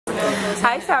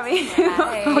Hi, Tami.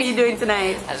 Hi. How are you doing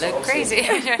tonight? I look crazy.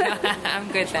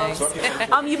 I'm good, thanks.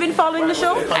 You've been following the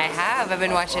show? I have. I've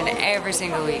been watching it every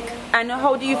single week. And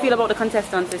how do you feel about the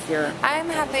contestants this year? I'm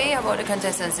happy about the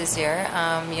contestants this year.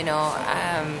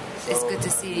 It's good to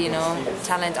see,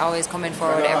 talent always coming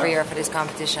forward every year for this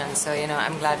competition. So,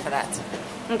 I'm glad for that.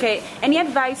 Okay. Any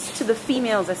advice to the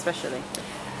females especially?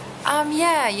 I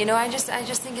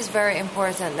just think it's very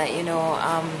important that,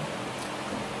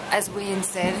 as Wayne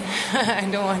said, I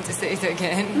don't want to say it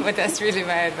again, but that's really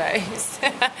my advice.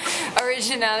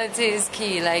 Originality is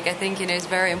key. Like, I think, it's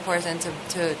very important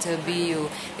to be you.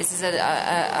 This is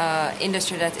a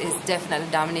industry that is definitely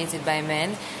dominated by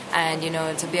men. And,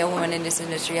 to be a woman in this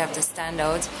industry, you have to stand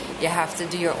out. You have to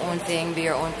do your own thing, be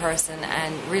your own person,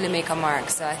 and really make a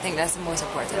mark. So I think that's the most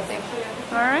important thing.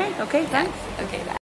 All right. Okay, thanks. Yeah. Okay, bye.